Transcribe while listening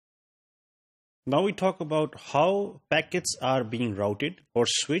Now we talk about how packets are being routed or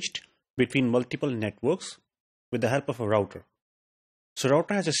switched between multiple networks with the help of a router. So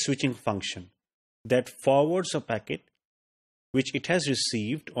router has a switching function that forwards a packet which it has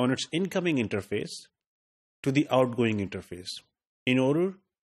received on its incoming interface to the outgoing interface in order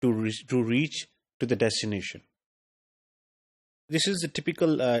to reach to the destination. This is a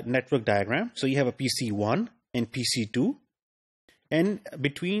typical network diagram. So you have a PC1 and PC2, and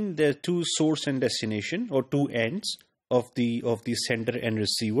between the two source and destination, or two ends of the sender and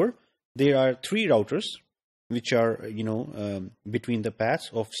receiver, there are three routers which are between the paths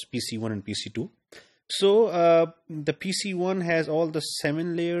of PC1 and PC2. So the PC1 has all the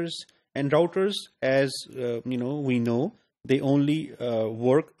 7 layers, and routers, as we know, they only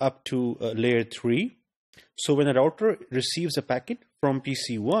work up to layer 3. So when a router receives a packet from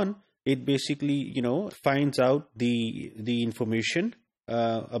PC1, it basically finds out the information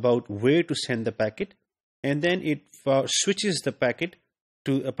about where to send the packet, and then it switches the packet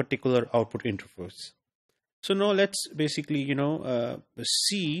to a particular output interface. So now let's basically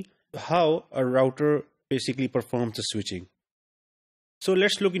see how a router basically performs the switching. So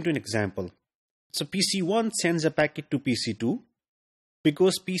let's look into an example. So PC1 sends a packet to PC2.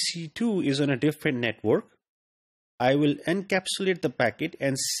 Because PC2 is on a different network, I will encapsulate the packet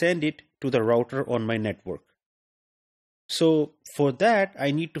and send it to the router on my network. So for that,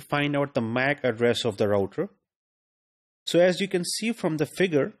 I need to find out the MAC address of the router. So as you can see from the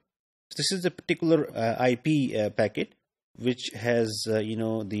figure, this is a particular IP packet which has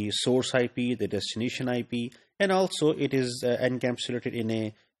the source IP, the destination IP, and also it is encapsulated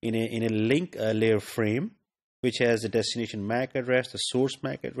in a link layer frame which has the destination MAC address, the source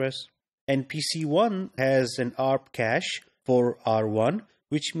MAC address. And PC1 has an ARP cache for R1,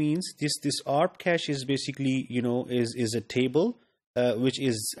 which means this ARP cache is basically is a table which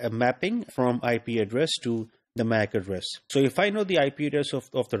is a mapping from IP address to the MAC address. So if I know the IP address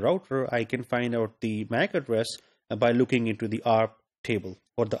of the router, I can find out the MAC address by looking into the ARP table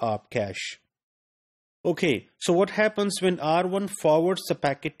or the ARP cache. Okay, so what happens when R1 forwards the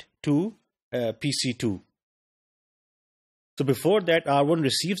packet to PC2? So before that, R1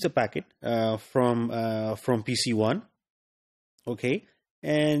 receives the packet from PC1, okay,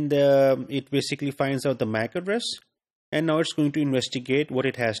 and it basically finds out the MAC address, and now it's going to investigate what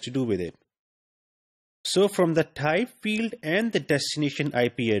it has to do with it. So from the type field and the destination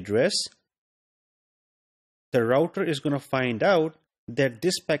IP address, the router is going to find out that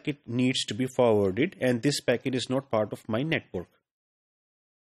this packet needs to be forwarded, and this packet is not part of my network.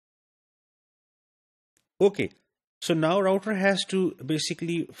 Okay. So now router has to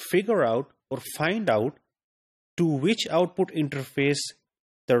basically figure out or find out to which output interface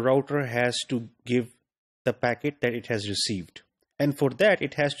the router has to give the packet that it has received. And for that,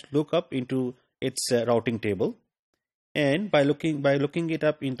 it has to look up into its routing table. And by looking it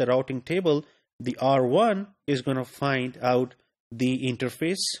up in the routing table, the R1 is going to find out the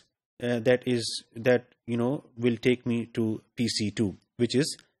interface that will take me to PC2, which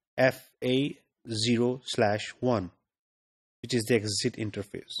is FA0/1, which is the exit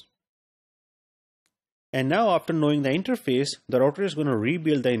interface. And now after knowing the interface, the router is going to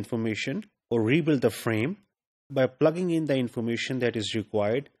rebuild the information or rebuild the frame by plugging in the information that is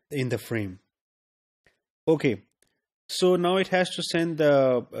required in the frame. Okay, so now it has to send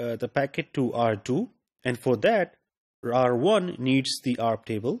the packet to R2, and for that, R1 needs the ARP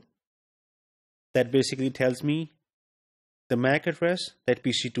table that basically tells me the MAC address that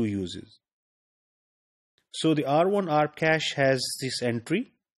PC2 uses. So the R1 ARP cache has this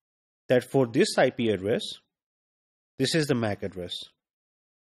entry that for this IP address, this is the MAC address.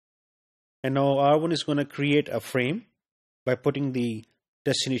 And now R1 is going to create a frame by putting the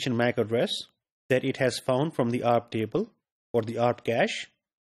destination MAC address that it has found from the ARP table or the ARP cache.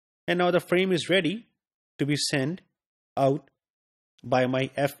 And now the frame is ready to be sent out by my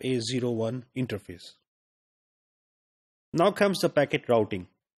FA01 interface. Now comes the packet routing.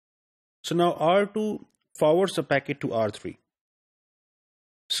 So now R2 forwards the packet to R3.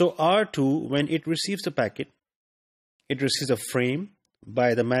 So R2, when it receives the packet, it receives a frame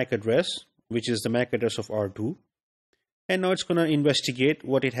by the MAC address, which is the MAC address of R2. And now it's going to investigate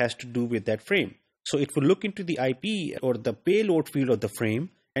what it has to do with that frame. So it will look into the IP or the payload field of the frame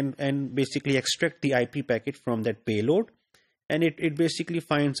and basically extract the IP packet from that payload. And it basically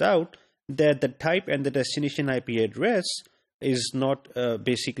finds out that the type and the destination IP address is not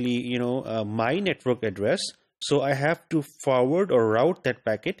basically my network address. So I have to forward or route that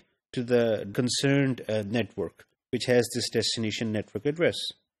packet to the concerned network, which has this destination network address.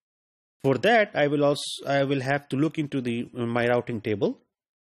 For that, I will have to look into my routing table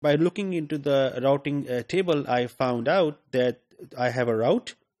by looking into the routing table, I found out that I have a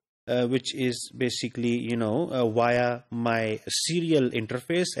route which is basically, via my serial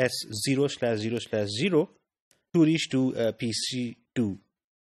interface S0/0/0 to reach to PC2.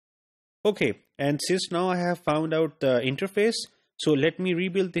 Okay, and since now I have found out the interface, so let me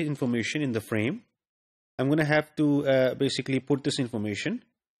rebuild the information in the frame. I'm going to have to basically put this information.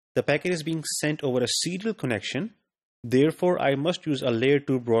 The packet is being sent over a serial connection. Therefore, I must use a layer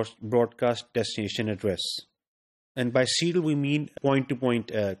 2 broadcast destination address. And by serial, we mean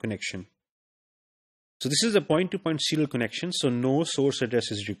point-to-point connection. So this is a point-to-point serial connection, so no source address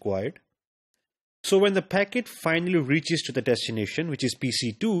is required. So when the packet finally reaches to the destination, which is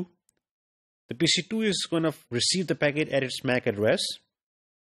PC2, the PC2 is going to receive the packet at its MAC address,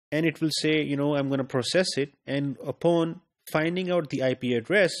 and it will say, I'm going to process it, and upon finding out the IP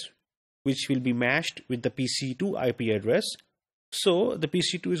address, which will be matched with the PC2 IP address, so the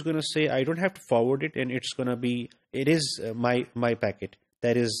PC2 is going to say, I don't have to forward it, and it's going to be, it is my packet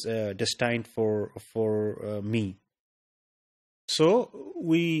that is destined for me. So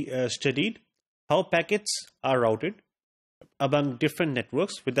we studied how packets are routed among different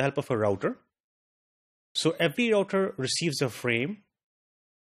networks with the help of a router. So every router receives a frame.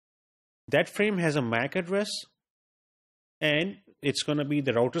 That frame has a MAC address, and it's going to be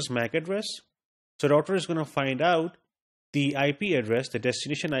the router's MAC address. So router is going to find out the IP address, the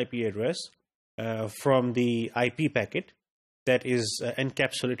destination IP address from the IP packet that is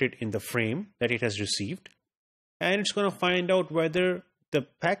encapsulated in the frame that it has received. And it's going to find out whether the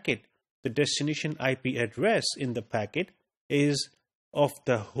packet, the destination IP address in the packet is of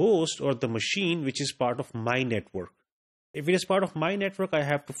the host or the machine which is part of my network. If it is part of my network, I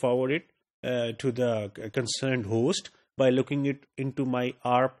have to forward it to the concerned host by looking it into my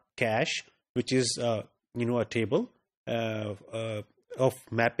ARP cache, which is a table of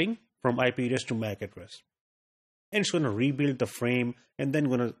mapping from IP address to MAC address. And it's going to rebuild the frame and then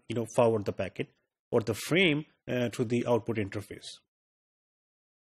going to forward the packet or the frame to the output interface.